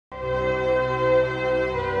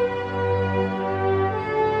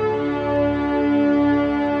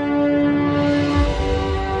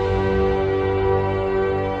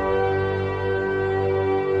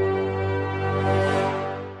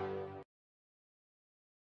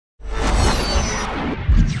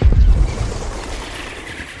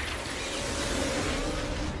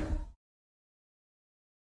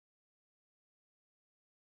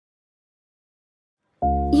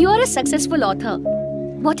You are a successful author.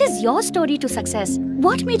 What is your story to success?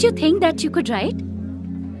 What made you think that you could write?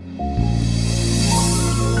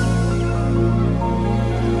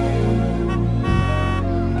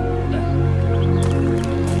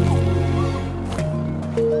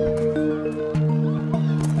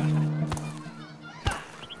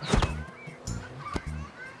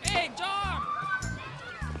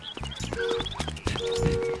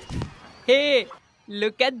 Hey,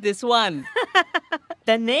 look at this one.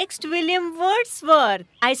 The next William Wordsworth,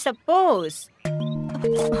 I suppose.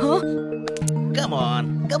 Huh? Come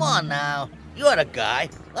on now. You're a guy,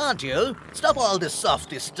 aren't you? Stop all this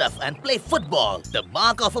softy stuff and play football. The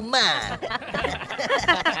mark of a man.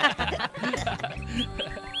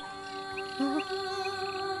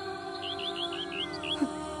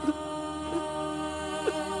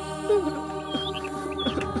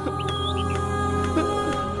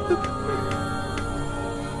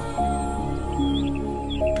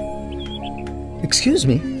 Excuse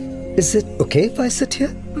me, is it okay if I sit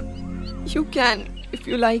here? You can, if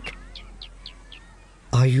you like.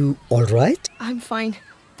 Are you alright? I'm fine.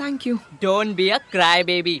 Thank you. Don't be a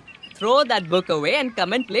crybaby. Throw that book away and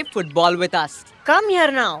come and play football with us. Come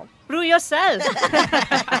here now. Prove yourself.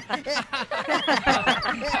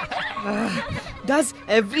 Does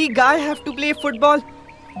every guy have to play football?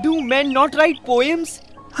 Do men not write poems?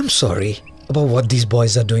 I'm sorry about what these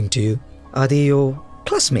boys are doing to you. Are they your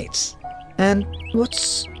classmates? And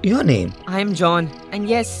what's your name? I'm John. And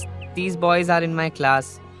yes, these boys are in my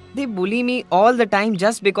class. They bully me all the time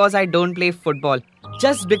just because I don't play football.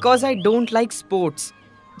 Just because I don't like sports.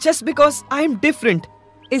 Just because I'm different.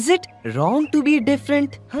 Is it wrong to be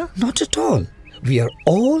different? Huh? Not at all. We are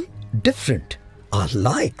all different. Our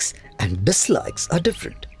likes and dislikes are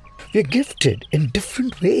different. We're gifted in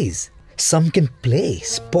different ways. Some can play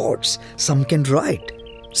sports, some can write,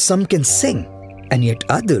 some can sing, and yet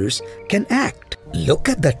others can act. Look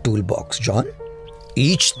at that toolbox, John.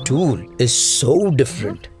 Each tool is so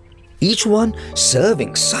different. Each one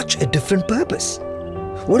serving such a different purpose.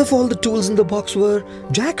 What if all the tools in the box were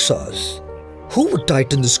jacksaws? Who would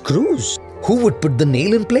tighten the screws? Who would put the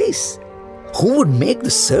nail in place? Who would make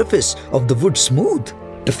the surface of the wood smooth?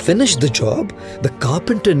 To finish the job, the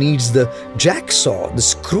carpenter needs the jacksaw, the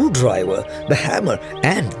screwdriver, the hammer,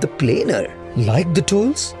 and the planer. Like the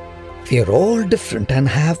tools, we are all different and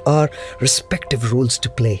have our respective roles to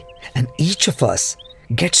play. And each of us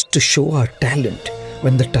gets to show our talent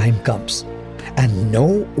when the time comes. And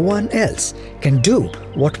no one else can do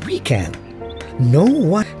what we can. No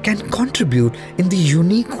one can contribute in the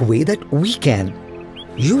unique way that we can.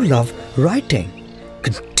 You love writing.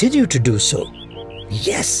 Continue to do so.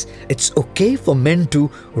 Yes, it's okay for men to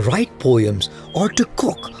write poems or to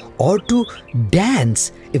cook or to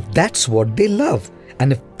dance if that's what they love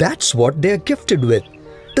and if that's what they're gifted with.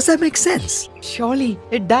 Does that make sense? Surely,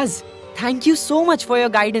 it does. Thank you so much for your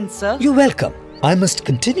guidance, sir. You're welcome. I must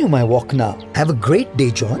continue my walk now. Have a great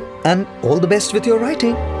day, John, and all the best with your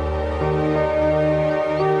writing.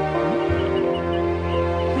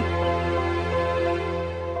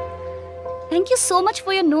 Thank you so much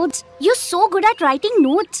for your notes. You're so good at writing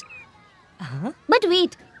notes. But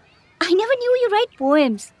wait, I never knew you write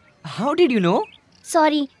poems. How did you know?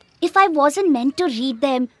 Sorry, if I wasn't meant to read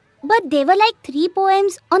them, but they were like 3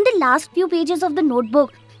 poems on the last few pages of the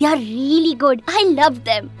notebook. They are really good. I loved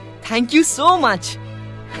them. Thank you so much.